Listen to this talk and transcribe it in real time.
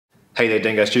Hey there,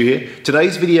 Dango Stu here.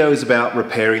 Today's video is about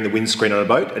repairing the windscreen on a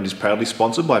boat and is proudly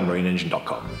sponsored by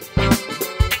marineengine.com.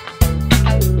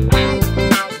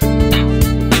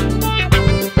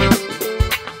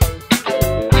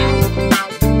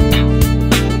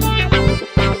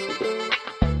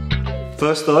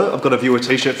 First though, I've got a viewer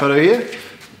t-shirt photo here.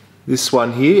 This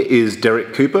one here is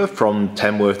Derek Cooper from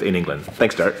Tamworth in England.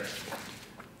 Thanks, Derek.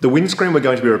 The windscreen we're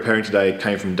going to be repairing today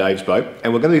came from Dave's boat,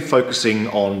 and we're going to be focusing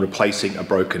on replacing a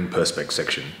broken perspex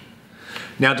section.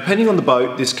 Now, depending on the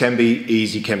boat, this can be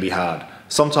easy, can be hard.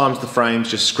 Sometimes the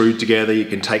frame's just screwed together. You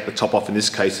can take the top off, in this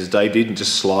case as Dave did, and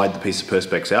just slide the piece of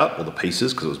perspex out, or the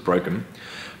pieces because it was broken.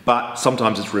 But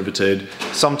sometimes it's riveted,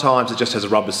 sometimes it just has a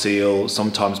rubber seal,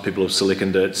 sometimes people have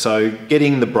siliconed it. So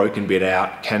getting the broken bit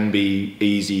out can be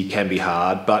easy, can be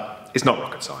hard, but it's not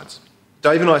rocket science.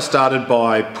 Dave and I started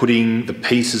by putting the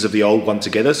pieces of the old one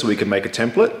together so we can make a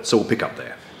template, so we'll pick up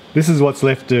there. This is what's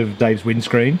left of Dave's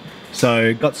windscreen. So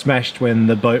it got smashed when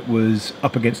the boat was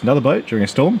up against another boat during a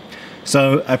storm.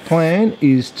 So our plan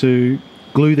is to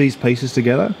glue these pieces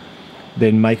together,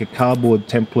 then make a cardboard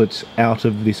template out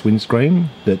of this windscreen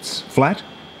that's flat,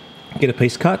 get a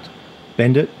piece cut,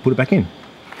 bend it, put it back in.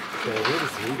 So where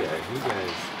does he go? He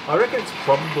goes... I reckon it's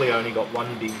probably only got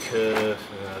one big curve.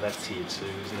 That's here too,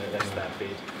 isn't it? That's that bit.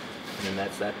 And then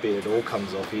that's that bit. It all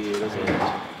comes off here, doesn't it?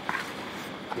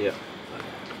 Yep. Well,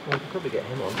 we can probably get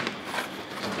him on.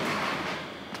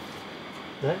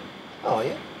 No? Oh,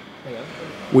 yeah. Hang on.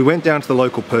 We went down to the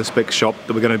local perspex shop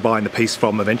that we're going to be buying the piece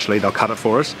from eventually. They'll cut it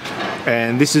for us.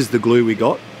 And this is the glue we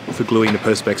got for gluing the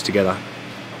perspex together.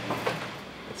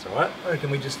 That's all right. I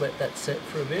reckon we just let that set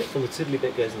for a bit. Well, the tiddly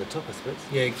bit goes in the top, I suppose.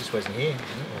 Yeah, it just goes in here.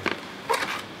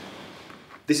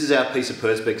 This is our piece of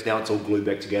perspex. Now it's all glued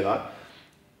back together.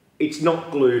 It's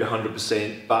not glued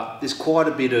 100%, but there's quite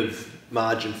a bit of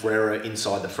margin for error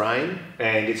inside the frame,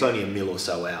 and it's only a mil or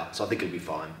so out, so I think it'll be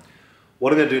fine.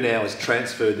 What I'm going to do now is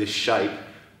transfer this shape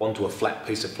onto a flat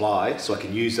piece of ply so I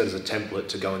can use that as a template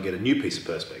to go and get a new piece of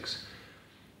perspex.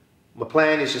 My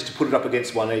plan is just to put it up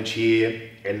against one edge here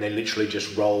and then literally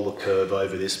just roll the curve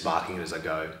over this, marking it as I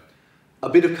go. A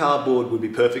bit of cardboard would be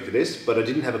perfect for this, but I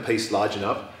didn't have a piece large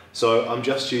enough, so I'm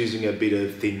just using a bit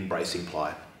of thin bracing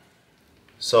ply.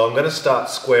 So I'm going to start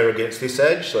square against this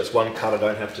edge, so that's one cut I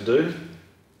don't have to do.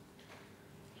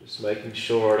 Just making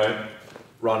sure I don't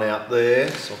run out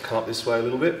there, so I'll come up this way a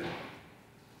little bit.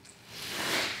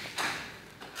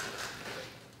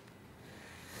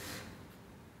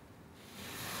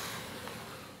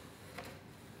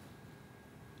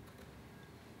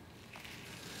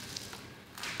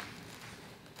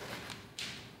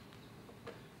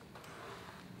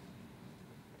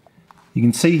 You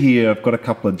can see here I've got a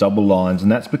couple of double lines, and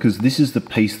that's because this is the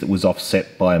piece that was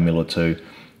offset by a mil or two.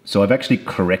 So I've actually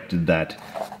corrected that,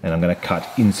 and I'm going to cut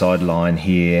inside line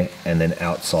here and then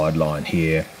outside line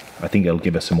here. I think it'll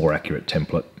give us a more accurate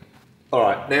template.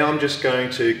 Alright, now I'm just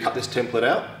going to cut this template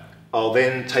out. I'll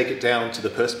then take it down to the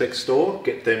perspex store,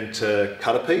 get them to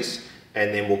cut a piece,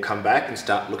 and then we'll come back and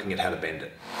start looking at how to bend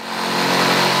it.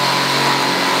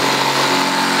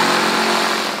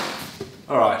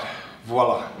 Alright,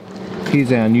 voila.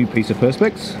 Here's our new piece of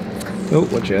perspex. Oh,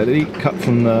 watch out, Eddie. Cut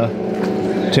from the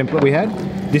template we had.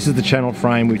 This is the channel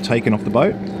frame we've taken off the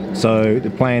boat. So the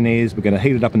plan is we're going to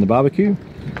heat it up in the barbecue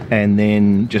and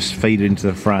then just feed it into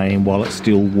the frame while it's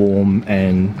still warm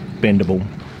and bendable.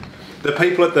 The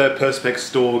people at the perspex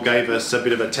store gave us a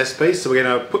bit of a test piece, so we're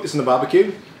going to put this in the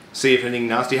barbecue, see if anything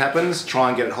nasty happens, try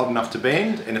and get it hot enough to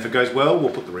bend, and if it goes well, we'll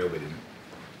put the real bit in.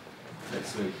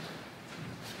 That's sweet.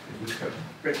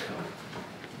 Red colour.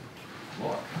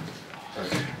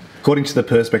 According to the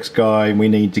perspex guy, we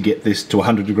need to get this to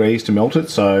 100 degrees to melt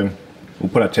it, so we'll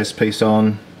put our test piece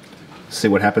on, see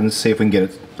what happens, see if we can get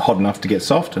it hot enough to get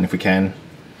soft, and if we can,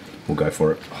 we'll go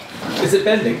for it. Is it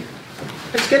bending?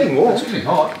 It's getting warm. It's getting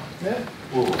hot. Yeah.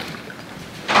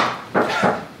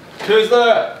 Who's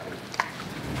that?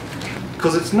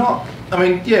 Because it's not,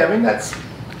 that's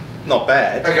not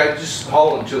bad. Okay, just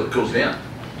hold it until it cools down.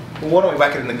 Well, why don't we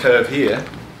whack it in the curve here?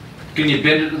 Can you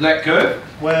bend it to that curve?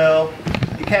 Well,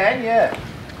 you can, yeah.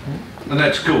 And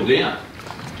that's cooled down.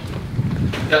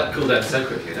 That'll cool down so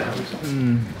quickly, don't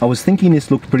it? I was thinking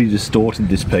this looked pretty distorted,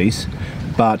 this piece,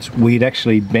 but we'd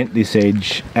actually bent this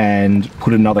edge and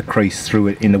put another crease through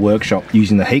it in the workshop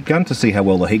using the heat gun to see how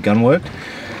well the heat gun worked.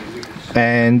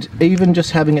 And even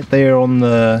just having it there on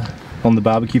the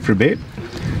barbecue for a bit,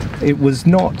 it was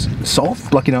not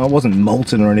soft, it wasn't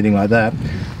molten or anything like that,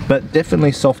 but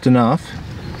definitely soft enough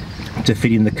to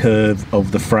fit in the curve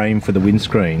of the frame for the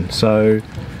windscreen. So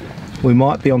we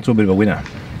might be onto a bit of a winner.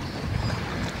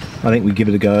 I think we give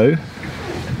it a go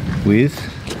with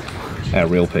our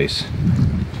real piece.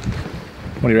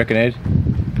 What do you reckon, Ed?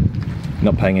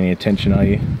 Not paying any attention, are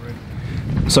you?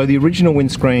 So the original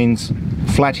windscreen's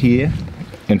flat here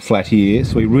and flat here,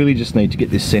 so we really just need to get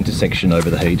this centre section over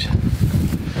the heat.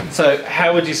 So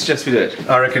how would you suggest we do it?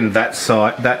 I reckon that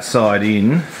side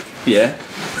in. Yeah,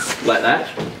 like that.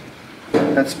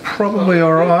 That's probably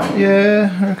alright,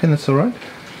 yeah, I reckon that's alright.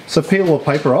 So peel the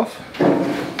paper off.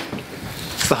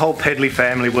 It's the whole Pedley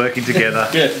family working together.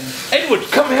 Yeah. Edward,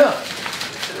 come here.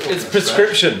 It's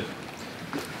prescription.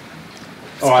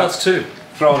 It's +2.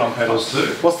 Throw it on, Pedals.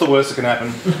 What's the worst that can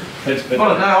happen? I don't know,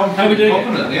 I'm pretty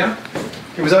confident, yeah?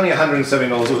 It was only $170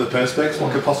 worth of perspex.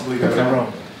 What could possibly go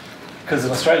wrong? Because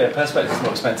in Australia, perspex is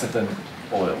more expensive than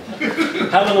oil.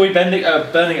 How long are we burning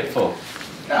it for?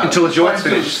 Until the joint's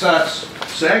Until it finished. starts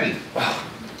sagging.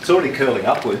 It's already curling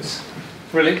upwards.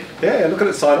 Really? Yeah, look at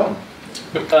it side on.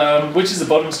 Which is the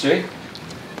bottom, Stu?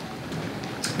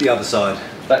 The other side.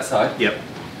 That side? Yep.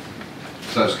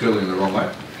 So it's curling the wrong way.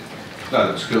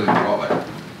 No, it's curling the right way.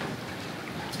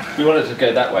 We want it to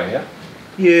go that way, yeah?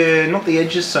 Yeah, not the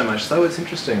edges so much though, it's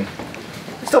interesting.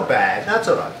 It's not bad, that's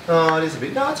alright. Oh, it is a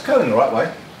bit, no, it's curling the right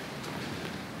way.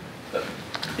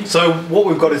 So what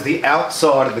we've got is the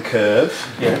outside of the curve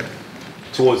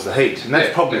towards the heat. And that's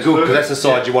Yeah, probably that's good because perfect. that's the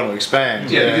side you want to expand.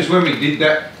 Yeah, because when we did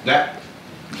that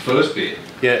first bit,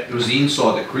 Yeah. it was the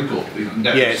inside that crinkled.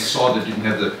 That Yes. was the side that didn't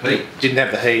have the heat. Didn't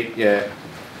have the heat, yeah.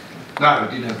 No,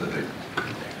 it didn't have the heat.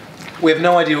 We have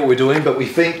no idea what we're doing, but we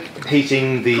think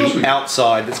heating Of course we the do.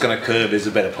 outside that's going to curve is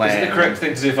a better plan. Is it the correct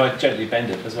thing to do if I gently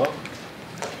bend it as well?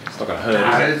 It's not going to hurt,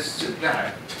 No, is it? no.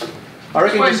 I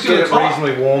reckon Wait just till get it it's hot.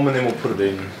 reasonably warm and then we'll put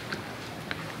it in.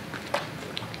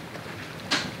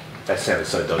 That sounded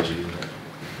so dodgy, didn't it?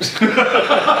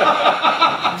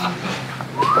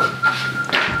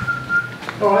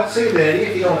 Alright, see you there.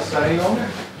 If you want to stay on.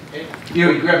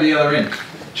 You grab the other end.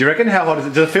 Do you reckon? How hot is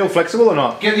it? Does it feel flexible or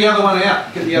not? Get the other one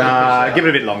out. Get the other Nah, piece out. give it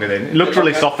a bit longer then. It looks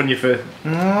really soft on your fur.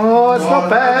 Oh, it's not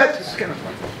bad.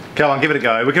 Come on, give it a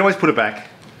go. We can always put it back.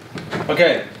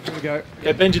 Okay. Here we go.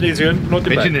 Yeah, bend your knees, Ian. Not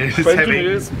Bend your knees, it's Bend heavy.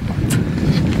 your knees.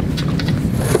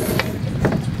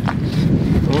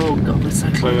 Oh god, it's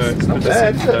so close. It's not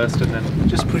bad. First and then...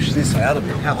 Just push this out a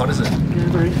bit. How hot is it?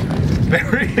 Very.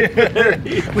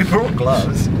 We brought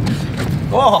gloves.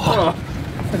 Oh, hang on.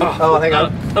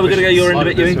 Oh, we're going to go your end of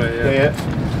it, Ewan? Yeah.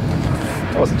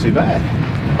 That wasn't too bad.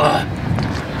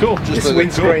 Cool. This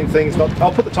windscreen thing's not.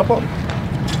 I'll put the top on.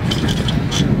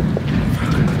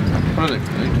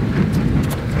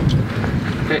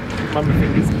 Okay, mum my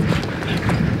fingers.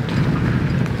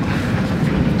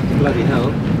 Bloody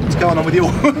hell. What's going on with you?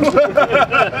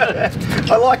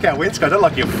 I like our windscreen. I don't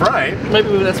like your frame. Maybe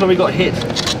that's when we got hit. Look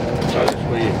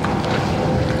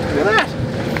at that.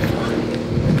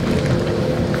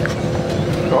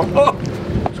 Oh,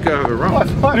 let's go over wrong.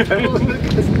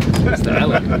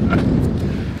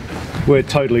 We're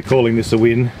totally calling this a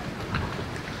win.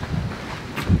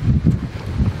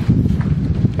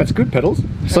 That's good, Pedals.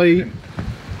 So,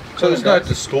 So there's no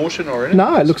distortion or anything?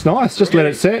 no, it looks nice. Just let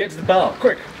it set. Get to the bar,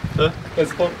 quick. What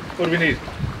do we need?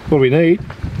 What do we need?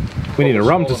 We need a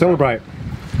rum to celebrate.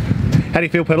 How do you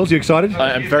feel, Pedals? You excited?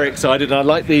 I am very excited. I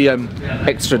like the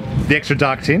extra. The extra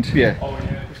dark tint? Yeah.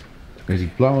 He's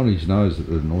blowing his nose that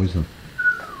annoys them.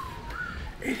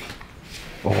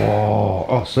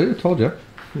 Oh, see, I told you.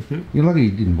 You're lucky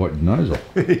you didn't bite your nose off.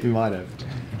 You might have.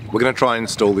 We're going to try and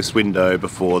install this window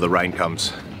before the rain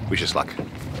comes, which is luck.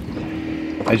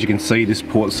 As you can see, this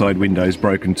port side window is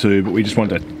broken too, but we just want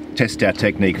to test our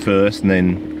technique first and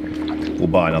then we'll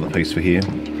buy another piece for here.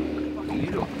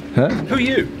 Huh? Who are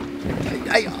you?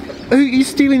 Hey, who is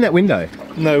stealing that window?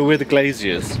 No, we're the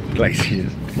Glaziers. Glazier.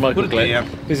 Michael Glazier.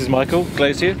 This is Michael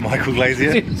Glazier. Michael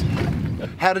Glazier.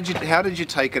 How did you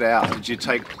take it out? Did you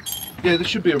take... Yeah, there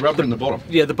should be a rubber in the bottom.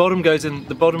 Yeah, the bottom goes in.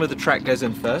 The bottom of the track goes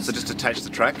in first. So just attach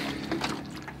the track?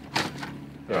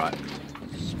 Right.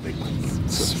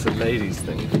 It's a ladies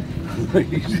thing.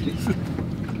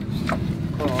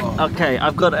 Okay,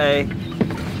 I've got a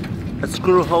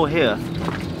screw hole here.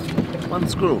 One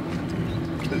screw.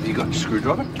 Have you got a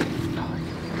screwdriver?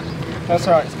 That's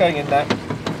alright, it's going in there.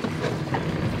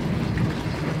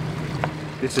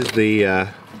 This is the...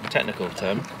 Technical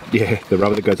term. yeah, the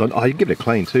rubber that goes on. Oh, you give it a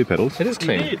clean too, Pedals. It is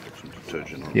clean.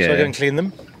 Detergent on. Yeah. So I go and clean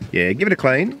them? Yeah, give it a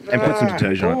clean and put some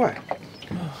detergent on it.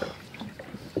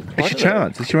 It's your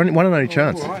chance. It's your one and only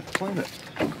chance. Alright, clean it.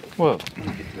 Well,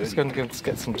 just going to go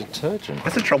get some detergent.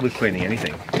 That's the trouble with cleaning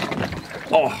anything.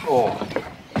 Oh.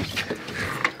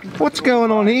 What's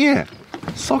going on here?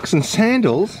 Socks and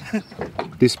sandals?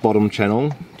 This bottom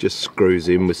channel just screws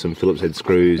in with some Phillips head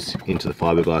screws into the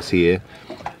fiberglass here.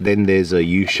 Then there's a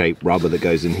U-shaped rubber that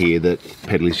goes in here that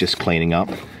Pedley's just cleaning up.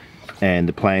 And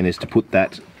the plan is to put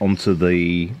that onto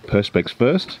the perspex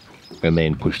first and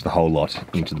then push the whole lot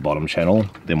into the bottom channel.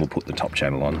 Then we'll put the top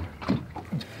channel on.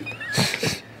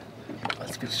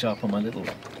 That's a bit sharp on my little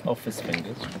office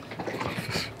fingers.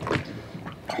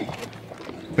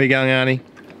 Where you going, Arnie?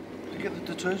 Get the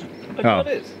detergent. I got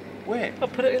it. Where? I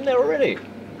put it in there already.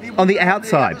 On the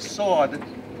outside. The other side, that's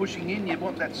pushing in, you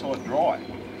want that side dry,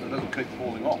 so it doesn't keep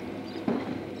falling off.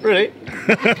 Really?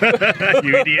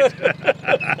 You idiot.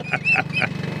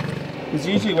 Because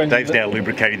usually when Dave's now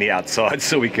lubricating the outside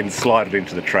so we can slide it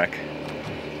into the track.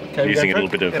 Okay, Using a little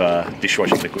bit of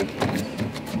dishwashing liquid.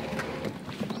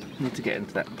 Need to get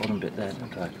into that bottom bit there,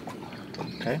 don't I?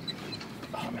 Okay.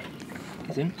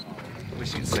 He's in.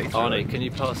 Wish you could see through Arnie, can you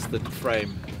pass the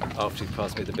frame after you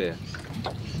pass me the beer?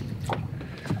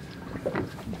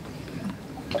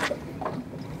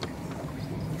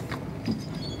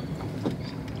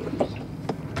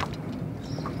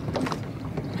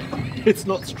 It's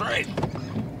not straight.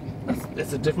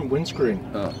 It's a different windscreen.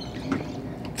 Oh.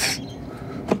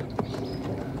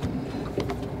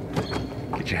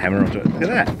 Get your hammer onto it. Look at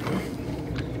that.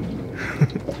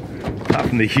 Apart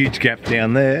from the huge gap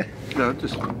down there. No, it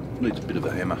just needs a bit of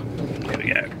a hammer. There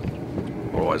we go.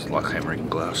 I always like hammering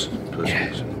glass,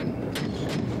 perspex.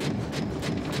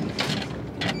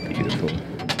 Beautiful.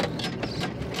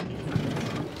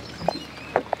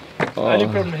 Only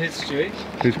problem here, Stewie.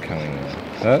 Who's coming now?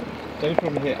 Huh? The only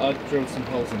problem here, I've drilled some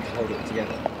holes in to hold it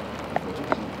together.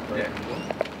 Yeah.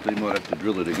 So you might have to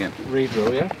drill it again.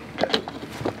 Re-drill, yeah?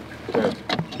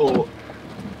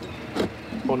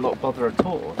 Or not bother at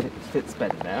all. It fits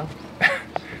better now.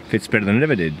 Fits better than it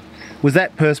ever did. Was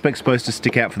that perspex supposed to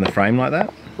stick out from the frame like that?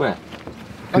 Where?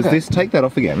 Because this, take that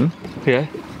off again. Yeah.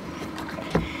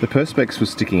 The perspex was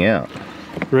sticking out.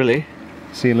 Really?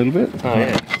 See a little bit? Oh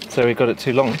yeah. So we got it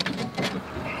too long.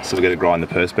 So we're going to grind the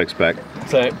perspex back.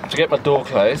 So to get my door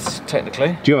closed,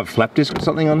 technically. Do you have a flap disc or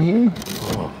something on here?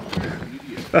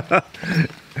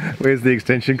 Where's the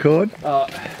extension cord?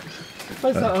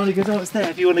 Where's that only goes, oh, it's there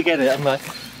if you want to get it. I'm like,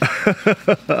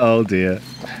 Oh dear.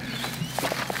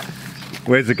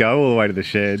 Where's it go? All the way to the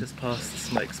shed. just past the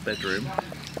snake's bedroom.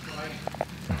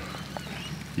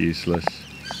 Useless.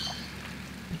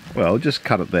 Well, just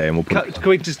cut it there and we'll put Can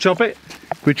we just chop it?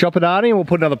 Can we chop it, Arnie, and we'll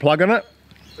put another plug on it?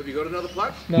 Have you got another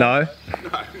plug? No. No.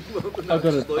 I've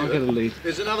got a lead.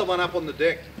 There's another one up on the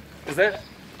deck. Is there?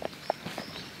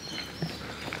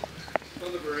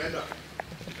 On the veranda.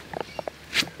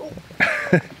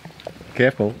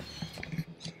 Careful.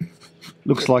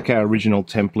 Looks like our original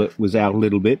template was out a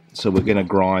little bit, so we're going to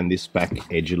grind this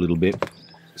back edge a little bit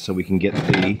so we can get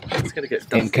the It's gonna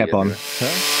get end cap on.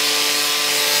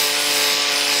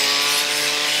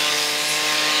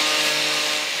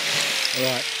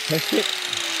 Alright, test it.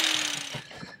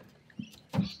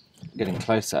 Getting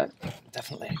closer,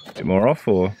 definitely. A bit more off,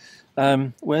 or?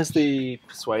 Where's the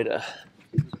persuader?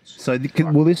 So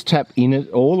will this tap in at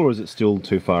all, or is it still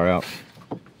too far out?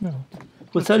 Well,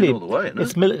 it's only all the way, isn't it?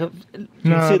 it's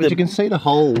No, but you can see the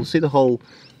hole. See the hole?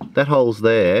 That hole's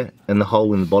there, and the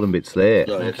hole in the bottom bit's there.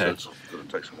 No, Okay. it's going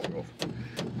to take some more off.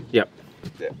 Yep.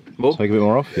 Yeah. More? Take a bit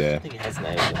more off, yeah. I think it has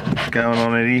nails. Going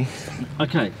on, Eddie.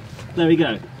 Okay, there we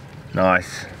go.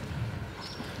 Nice.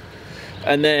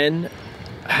 And then,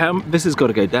 this has got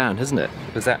to go down, hasn't it?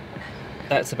 Because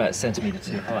that's about a centimetre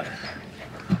too high.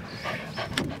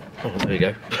 Oh, there you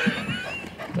go.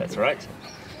 That's right.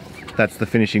 That's the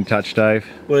finishing touch, Dave.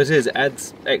 Well, it is. It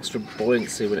adds extra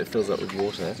buoyancy when it fills up with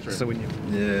water. That's true. So when you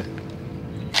Yeah.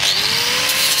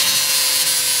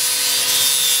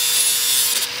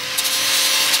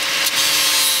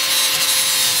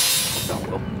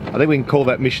 I think we can call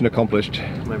that mission accomplished.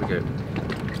 There we go.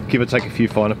 Give or take a few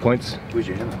finer points. Where's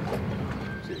your hammer?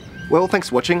 Well, thanks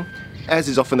for watching. As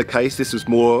is often the case, this was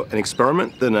more an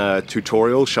experiment than a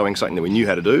tutorial showing something that we knew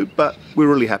how to do, but we're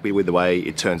really happy with the way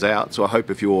it turns out. So I hope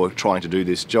if you're trying to do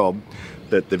this job,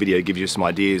 that the video gives you some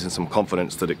ideas and some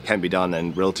confidence that it can be done,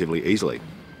 and relatively easily.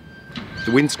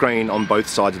 The windscreen on both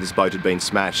sides of this boat had been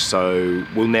smashed, so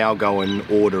we'll now go and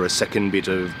order a second bit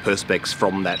of perspex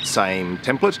from that same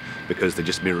template because they're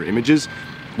just mirror images.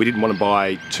 We didn't want to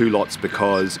buy two lots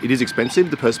because it is expensive.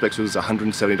 The perspex was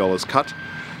 $170 cut.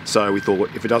 So we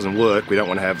thought if it doesn't work, we don't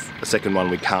want to have a second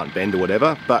one we can't bend or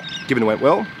whatever. But given it went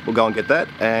well, we'll go and get that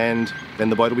and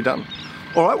then the boat will be done.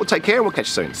 All right, we'll take care and we'll catch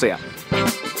you soon. See ya.